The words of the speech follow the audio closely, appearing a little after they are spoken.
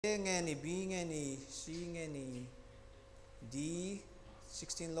nghe ni, B nghe ni, C nghe ni, D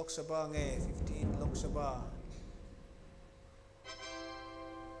 16 Lok Sabha nghe, 15 Lok Sabha.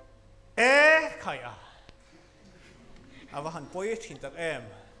 Kaya. Avahan point hintak em.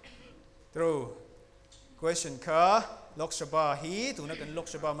 True. Question ka Lok Sabha hi, tu na kan Lok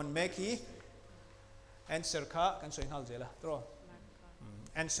Sabha man make hi. Answer ka kan soin hal jela. True.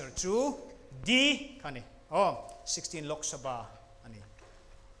 Answer 2 D kani. Oh, 16 Lok Sabha ani.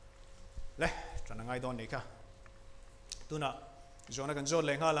 Le, trana ngai don ni ka. Tu na zona kan zon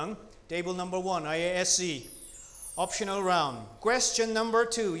le ngalang. Table number 1 IASC. Optional round. Question number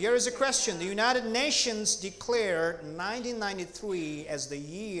 2. Here is a question. The United Nations declared 1993 as the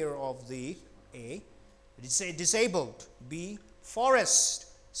year of the A. Disabled. B. Forest.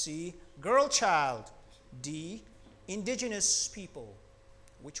 C. Girl child. D. Indigenous people.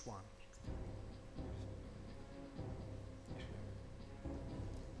 Which one?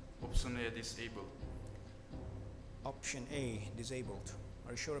 Option A, disabled. Option A, disabled.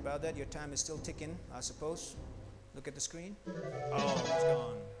 Are you sure about that? Your time is still ticking, I suppose. Look at the screen. Oh, it's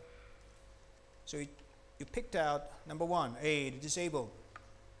gone. So you picked out number 1, A, disabled.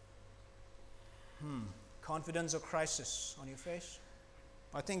 Confidence or crisis on your face?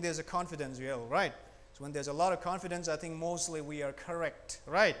 I think there's a confidence, right? So when there's a lot of confidence, I think mostly we are correct,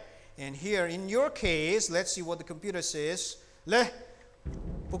 right? And here, in your case, let's see what the computer says. Le,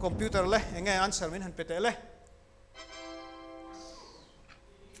 po computer le, ngay answer min han pete le.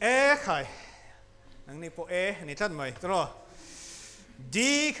 Khai. Ang ni po ni tad mai tro.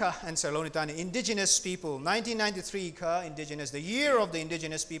 D ka answer lo ni tani indigenous people 1993 ka indigenous, the year of the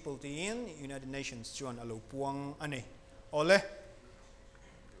indigenous people in United Nations chuan alo puang ani. Ole.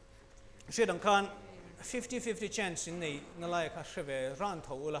 Shedang kan 50-50 chance in nei ngalai ka sheve ran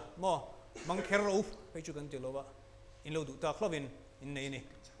tho ula mo mang khero pe chu kan tilowa in lo du ta khlovin in nei ni.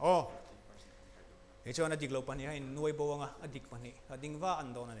 Oh. E chuan adik lo pani ha in nuoi bowanga adik pani adingwa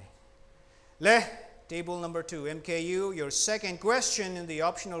andona ni. Le Table number 2, MKU, your second question in the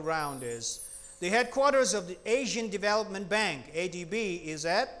optional round is, the headquarters of the Asian Development Bank, ADB, is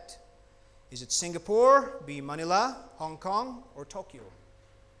it Singapore, B, Manila, Hong Kong, or Tokyo?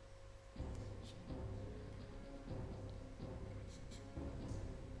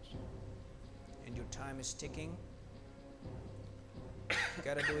 And your time is ticking.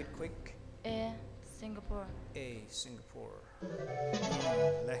 Gotta do it quick. A, Singapore. A, Singapore.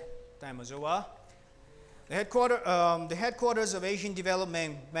 Time is over. The headquarters of Asian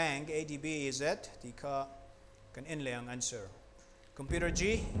Development Bank, ADB, is at the kan inlang answer. Computer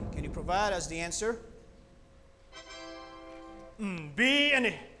G, can you provide us the answer? B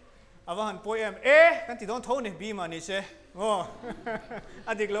ani. Avahan poem A kan ti don thau ni B ma ni se. Oh.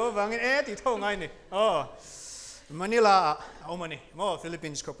 Adik lo wangin A ti thau ngai ni. Oh. Manila a mani. Mo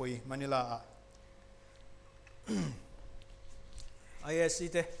Philippines ko poi Manila a.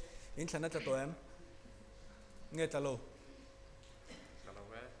 ISC te in thana ta to em.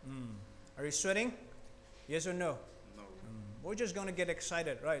 Are you sweating? Yes or no? No. We're just going to get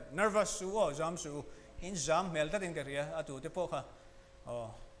excited, right? Nervous su jam su in jam melta ding teria atu te poka. Oh.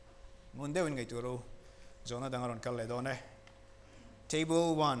 Munde win ngai turo. Zona dangaron kalle done.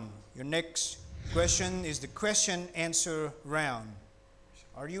 Table 1. Your next question is the question answer round.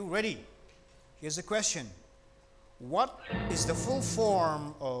 Are you ready? Here's the question. What is the full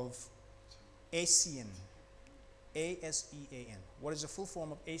form of ASEAN? ASEAN. What is the full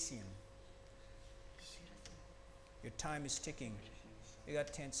form of ASEAN? Your time is ticking. You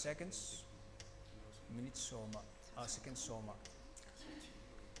got 10 seconds. Minute soma. Second soma.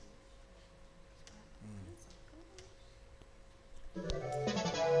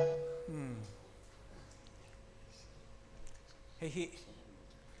 Hey,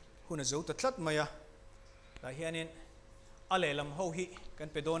 huna zo tatlat maya. Lahianin alelam ho hi kan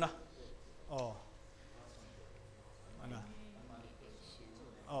pedona. Oh. Ana.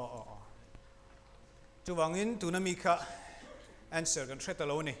 Oh. Tuwangin tunamika answer kan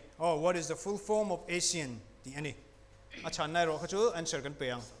thretaloni. Oh, what is the full form of ASEAN? Ti ani. Achan nai ro khachu answer kan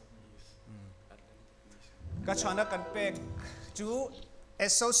peyang. Kachana kan pe to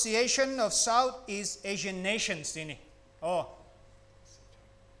Association of Southeast Asian Nations tini. Oh.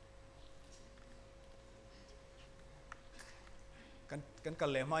 Kan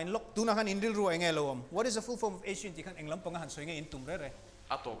kalle ma in lok tuna kan indil ru engel lom. What is the full form of ASEAN? Ti kan englam panga han soinge in tumre re.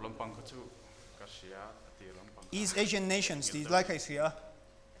 Atop lampang khachu kasia ati lampang. East Asian nations, the like I see.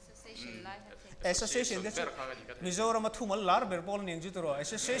 Association. Mizoram athumal lar berbol ning jutro.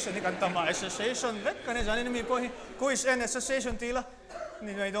 Association ni kan tama association vet kan jani mi po ko is an association tila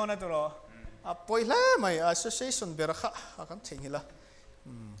ni ngai dona tro. A poila mai association berakha akan thingila.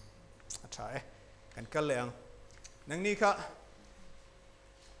 try kan kal leang nang ni kha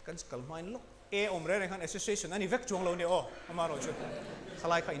kan kal main lok e om re kan association ani vek chuang lo ni o amaro chu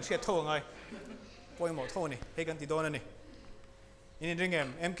khalai kha in thriat tho ngai poi mo tho ni he kan ti don ani in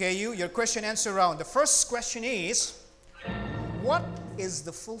ringem MKU your question answer round. The first question is, what is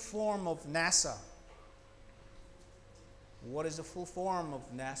the full form of NASA? What is the full form of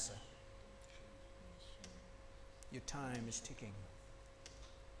NASA? Your time is ticking.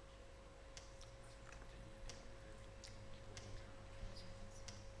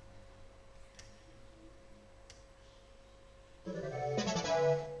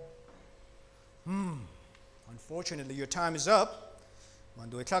 Unfortunately, your time is up.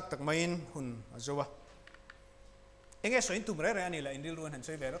 Mandoi klak tak main hun azowa. Enge so in tumre re ani la indil ruan han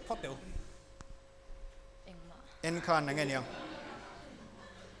soi vera pot teu. Engma. En khan nangen yang.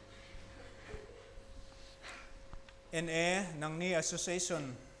 NA nangni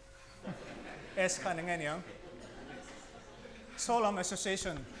association. S khan nangen yang. Solam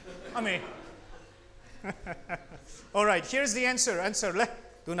association. Ami. All right, here's the answer. Answer le.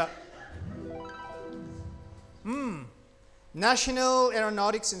 Do not. National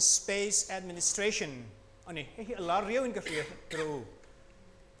Aeronautics and Space Administration. Ani, he alar rio in kafi tro.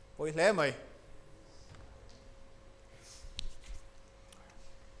 Poi le mai.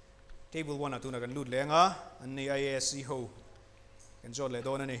 Table 1 atuna kan lut lenga ani IASC ho. Kan jot le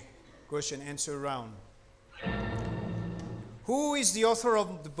don ani. Question answer round. Who is the author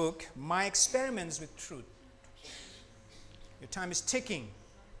of the book My Experiments with Truth? Your time is ticking.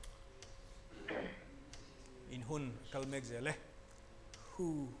 In hun kalmek zele.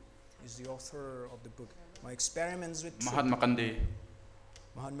 Who is the author of the book My Experiments with Truth? Mahatma Gandhi.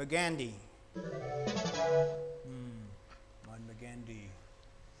 Mahatma Gandhi. Mahatma Gandhi.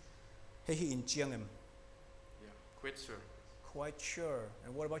 Hey, he in Chiangam. Yeah, quite sure. Quite sure.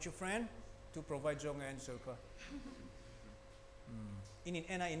 And what about your friend? To provide jong answer ka. In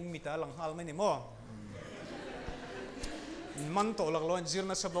ena in mita lang hal mani mo. Man to lang loan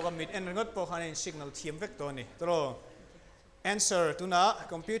zirna sa boka mit en ngot po kanin signal thiam vek to ni. Tro. Answer to na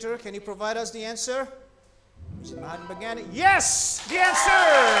computer, can you provide us the answer? Is it Mahatma Gandhi? Yes, the answer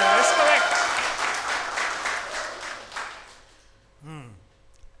is correct.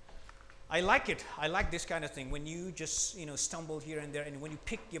 I like it. I like this kind of thing when you just stumble here and there, and when you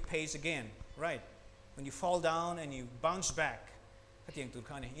pick your pace again, right? When you fall down and you bounce back.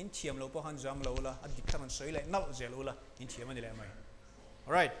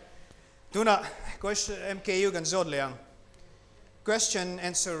 All right. Tuna question MKU gan zod leang. Question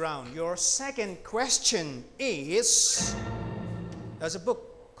answer round. Your second question is, there's a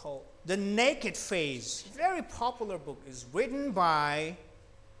book called The Naked Face. Very popular book. Is written by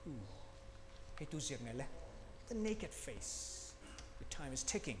The Naked Face. Your time is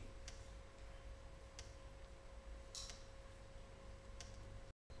ticking.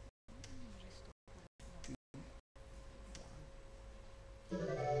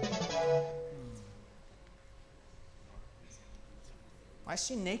 I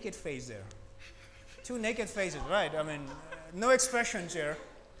see naked face there. Two naked faces, right? I mean, no expressions here.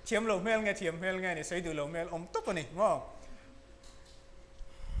 Thiam lo mel nghe ni sei du lo mel om top ni mo.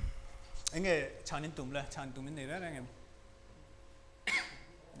 Enge chanin tum la chan tum ni ra ngem.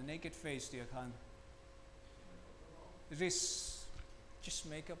 The naked face dear khan. Is this just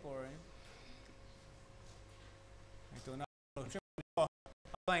makeup or I don't know.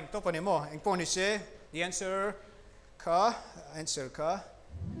 Blank top ni mo. Eng pon se the answer answer ka.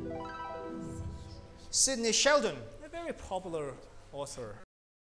 Sidney Sheldon, a very popular author.